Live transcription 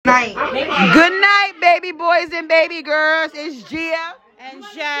Good night, baby boys and baby girls. It's Gia and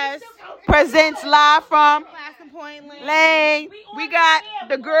Jess presents live from Lane. We got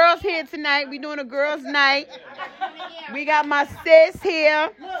the girls here tonight. We doing a girls' night. We got my sis here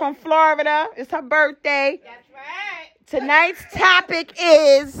from Florida. It's her birthday. That's right. Tonight's topic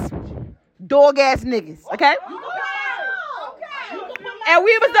is dog ass niggas. Okay. And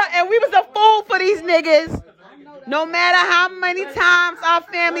we was a fool for these niggas. No matter how many times our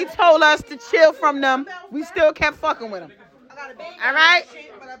family told us to chill from them, we still kept fucking with them. All right?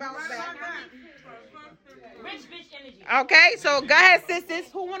 Okay, so go ahead, sisters.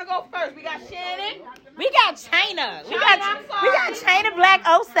 Who want to go first? We got Shannon. We got China. We got China Black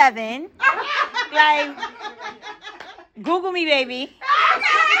 07. Like, Google me, baby.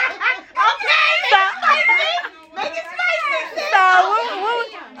 Make it spicy.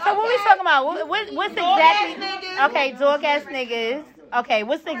 So what we talking about? What's exactly? Okay, dog ass niggas. Okay,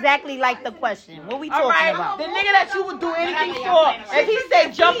 what's exactly like the question? What we talking about? The nigga that you would do anything for. If he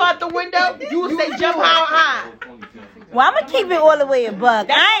say jump out the window, you would say jump how high. Well, I'm gonna keep it all the way a buck.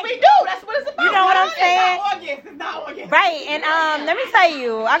 That's what we do. That's what it's about. You know what I'm saying? It's not August. Right, and let me tell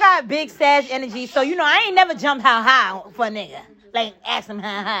you, I got big Sag energy, so you know I ain't never jumped how high for a nigga. Like ask him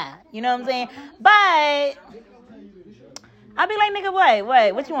how high. You know what I'm saying? But I'll be like, nigga,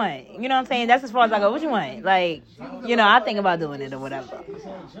 what you want? You know what I'm saying? That's as far as I go. What you want? Like, you know, I think about doing it or whatever.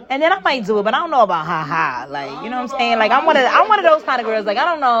 And then I might do it, but I don't know about ha ha. Like, you know what I'm saying? Like, I'm one of those kind of girls. Like, I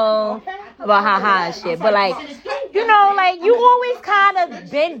don't know about ha ha and shit. But like, you know, like you always kind of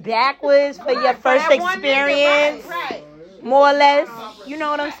been backwards for your first experience, more or less. You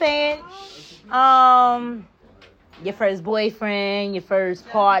know what I'm saying? Your first boyfriend, your first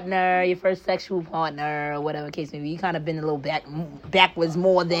partner, your first sexual partner, or whatever the case may be. You kind of been a little backwards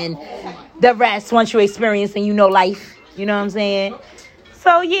more than the rest once you experience and you know life. You know what I'm saying?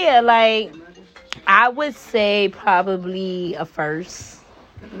 So, yeah, like, I would say probably a first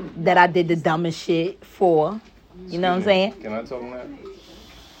that I did the dumbest shit for. You know what I'm saying? Can I talk that?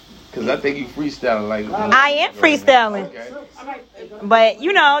 Because I think you freestyling like... I am freestyling. Okay. But,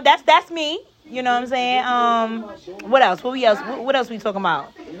 you know, that's me. You know what I'm saying? What else? What else we talking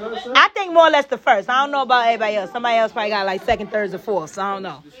about? I think more or less the first. I don't know about everybody else. Somebody else probably got like second, thirds, or fourths. So I don't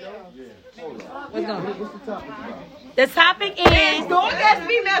know. What's going on? The topic is dog ass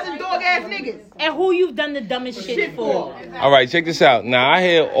females and dog ass niggas. And who you've done the dumbest shit for. All right, check this out. Now, I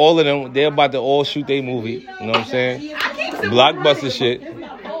hear all of them. They're about to all shoot their movie. You know what I'm saying? Blockbuster shit. You know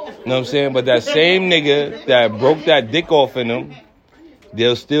what I'm saying? But that same nigga that broke that dick off in them,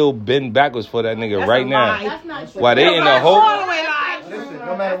 they'll still bend backwards for that nigga right now. While they in the whole...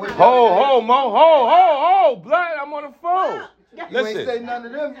 Ho, blood, I'm on the phone. Listen. You ain't say none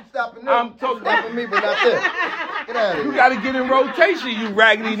of them, you stopping them. I'm talking stopping me, but not them. Get out of here. You gotta get in rotation, you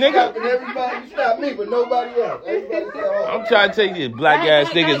raggedy nigga. Stopping everybody, you stop me, but nobody else. I'm trying to tell you, black ass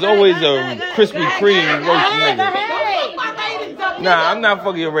niggas always a Krispy Kreme roast nigga. Nah, I'm not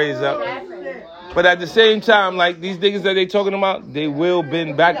fucking your raise up. But at the same time, like, these niggas that they talking about, they will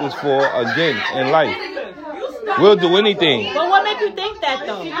bend backwards for again in life. We'll do anything. But what made you think that,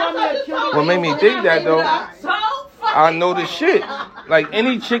 though? What made me think that, though? I know the shit. Like,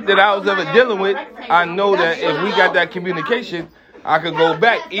 any chick that I was ever dealing with, I know that if we got that communication, I could go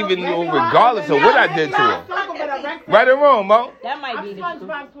back, even though regardless of what I did to her. Right or wrong, Mo? That might be the truth.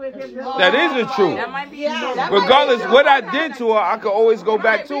 That is the truth. That might be the truth. Regardless what I did to her, I could always go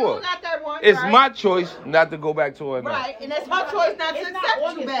back to her. It's my choice not to go back to her now. Right, and it's her choice not to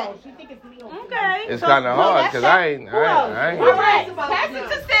accept you back. Okay. It's kind of hard because I ain't. All right, pass it to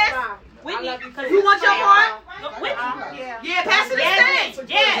sis. Whitney, you want your part? Yeah, pass it to sis.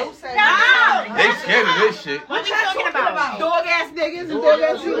 Yeah. They scared of this shit. What you talking about? Dog ass niggas and dog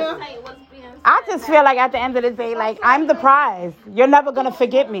ass females. I just feel like at the end of the day, like, I'm the prize. You're never gonna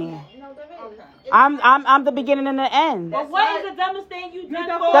forget me. I'm the beginning and the end. But what is the dumbest thing you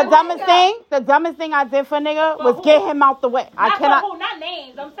done for? The dumbest thing I did for a nigga was get him out the way. Not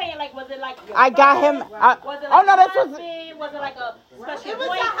names. I'm saying, like, was it like I got him. Was it like was it like a special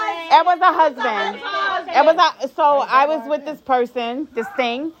boyfriend? It was a husband. So I was with this person, this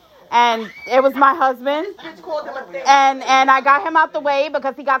thing. And it was my husband. And I got him out the way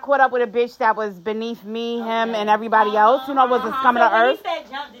because he got caught up with a bitch that was beneath me, him, and everybody else. You know, was a scum of the earth. When he said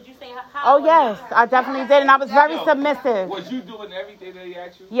jump, did you say how? Oh, yes. I definitely did. And I was very submissive. Was you doing everything that he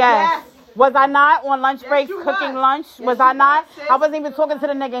asked you? Yes. Was I not on lunch breaks cooking lunch? Was I not? I wasn't even talking to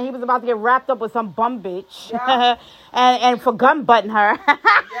the nigga. And he was about to get wrapped up with some bum bitch. and for gun butting her.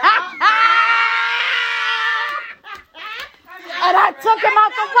 And I took him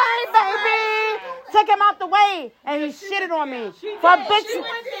out the way, baby. took him out the way, and he shitted on me. For a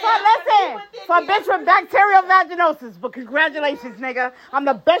bitch with bacterial vaginosis. But congratulations, nigga. I'm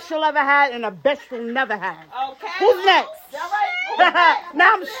the best you'll ever had and the best you'll never have. Okay. Who's next?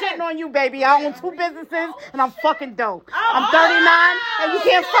 Now I'm shitting on you, baby. I own 2 businesses, and I'm fucking dope. I'm 39, and you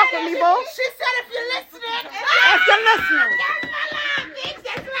can't fuck with me, boo. She said if you're listening. If you're listening.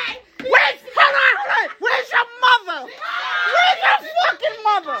 That's right. Hold on. Where's your mother? Where's your fucking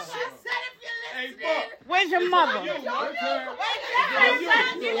mother? Where's your mother?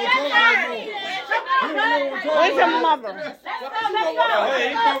 Where's your mother?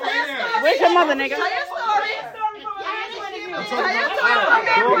 Where's your mother, nigga?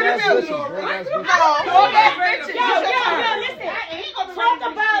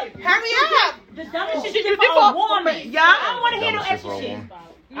 Hurry up. The dumbest shit you did for a woman. Yeah. I don't want to hear no extra shit.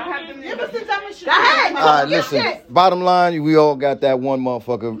 It was the dumbest shit. Go ahead. All right, listen. Bottom line, we all got that one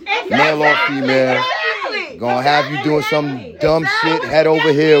motherfucker, male or female, gonna have you doing some dumb shit, head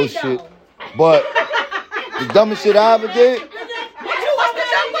over heels shit. But the dumbest shit I ever did. What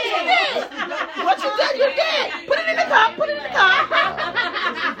you did? You did. Put it in the car.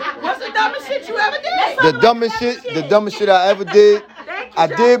 What's the dumbest shit you ever did? The dumbest shit I ever did. I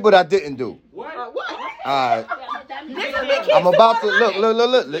did, but I didn't do. What? All right. I'm about to look.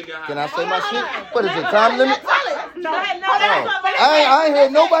 Can I say my shit? What is it? Time limit? No. I ain't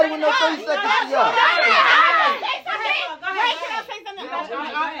heard nobody with no 30 seconds to y'all.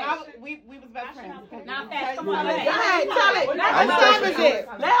 We was best friends. Not fast. Come Go on, ahead, tell it. How I'm much time is it?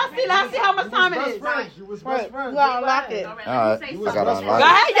 Let's see how much time it is. All right. I gotta unlock Go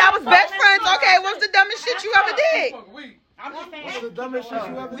ahead, y'all was best friends. Okay, what's the dumbest shit you ever did?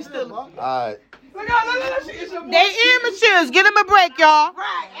 it. All right. They amateurs. Give them a break, y'all.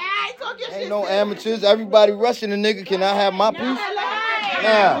 Right. Ain't no amateurs. Everybody rushing the nigga. Can I have my piece?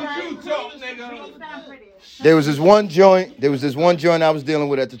 Now. There was this one joint I was dealing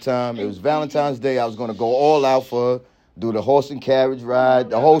with at the time. It was Valentine's Day. I was going to go all out for her, do the horse and carriage ride,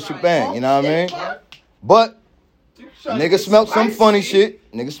 the whole shebang. You know what I mean? But nigga smelled some funny shit.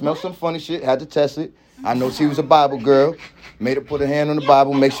 Had to test it. I know she was a Bible girl. Made her put her hand on the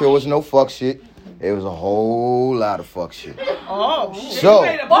Bible, make sure it was no fuck shit. It was a whole lot of fuck shit. Oh, shit. So, You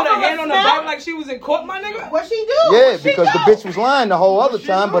made her put her hand on the Bible like she was in court, my nigga? What she do? yeah, because the bitch was lying the whole other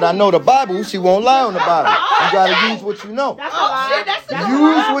time, but I know the Bible, she won't lie on the Bible. You gotta use what you know.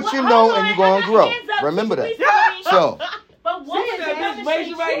 Use what you know and you're gonna grow. Remember that. So, But what was the Raise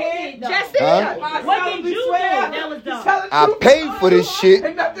your right hand. Just huh? What did you do that was dumb? I paid for this shit,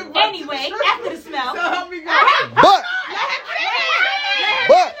 Anyway, after the smell.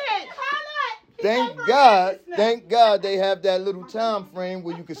 but thank God they have that little time frame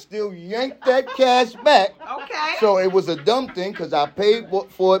where you can still yank that cash back. Okay. So it was a dumb thing because I paid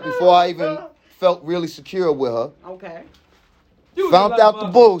for it before I even felt really secure with her. Okay. Found out the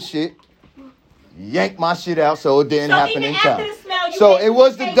bullshit. Yanked my shit out so it didn't happen in time. So it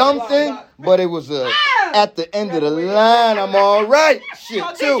was the dumb thing, but it was at the end of the line, I'm all right. Shit, So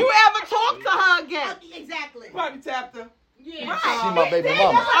did too. you ever talk to her again? Exactly. Probably tapped her. She my baby mama.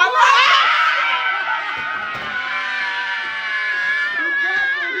 All right.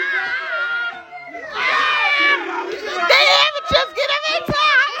 They amateurs get them in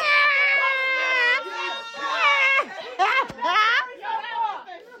time.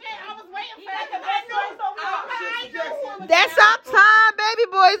 That's our time, baby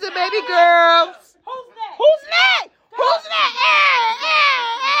boys and baby girls. Who's next?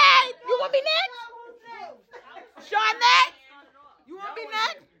 Hey. You want me next? Sean next? You want me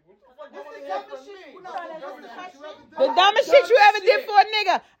next? The dumbest shit you ever did for a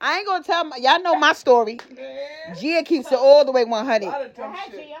nigga. I ain't gonna tell y'all know my story. Gia keeps it all the way 100.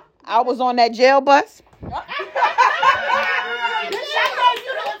 I was on that jail bus.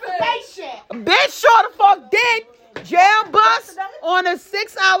 Bitch sure the fuck did. Jail bus on a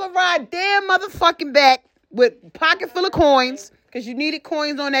 6-hour ride, damn motherfucking back with pocket full of coins, cause you needed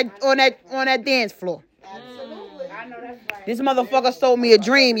coins on that dance floor. Absolutely. I know that's right. This motherfucker sold me a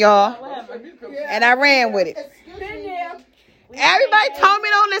dream, y'all, and I ran with it. Everybody told me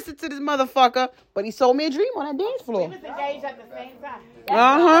don't listen to this motherfucker, but he sold me a dream on that dance floor. We was engaged at the same time.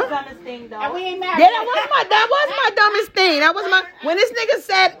 And we ain't married. Yeah, that was my dumbest thing. That was my when this nigga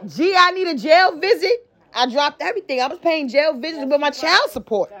said, "Gee, I need a jail visit." I dropped everything. I was paying jail visits with my child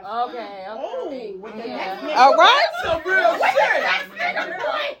support. Okay. All right?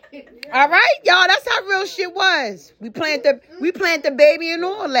 All right, y'all. That's how real shit was. We planted the baby and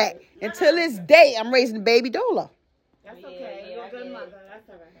all that. Until this day, I'm raising the baby Dola. That's okay. You're a good mother. That's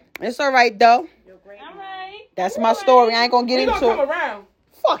all right. It's all right, though. You're a great All right. That's my story. I ain't going to get into Come it. around.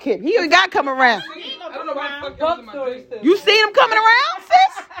 Fuck him. He ain't got to come around. I don't know why the fuck y'all in my face. You seen him coming around,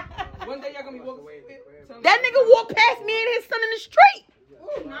 sis? One day y'all gonna be walking. That nigga walked past me and his son in the street.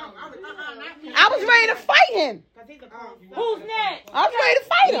 I was ready to fight him. Who's next? I was ready to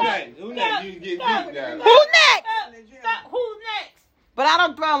fight him. Who's next? You get beat now. Who's next? Who's next? But I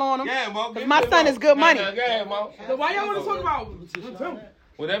don't dwell on him. Yeah, Mo. Because my son is good money. Go ahead, Mo. So why y'all wanna talk about?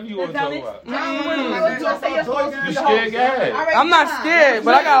 Whatever you want to talk about. Mm. You scared? Go ahead. I'm not scared,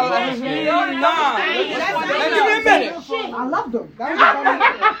 but I got. Nah. Give me a minute. I love them.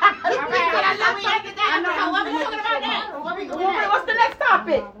 What's the next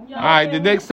topic? All right, the next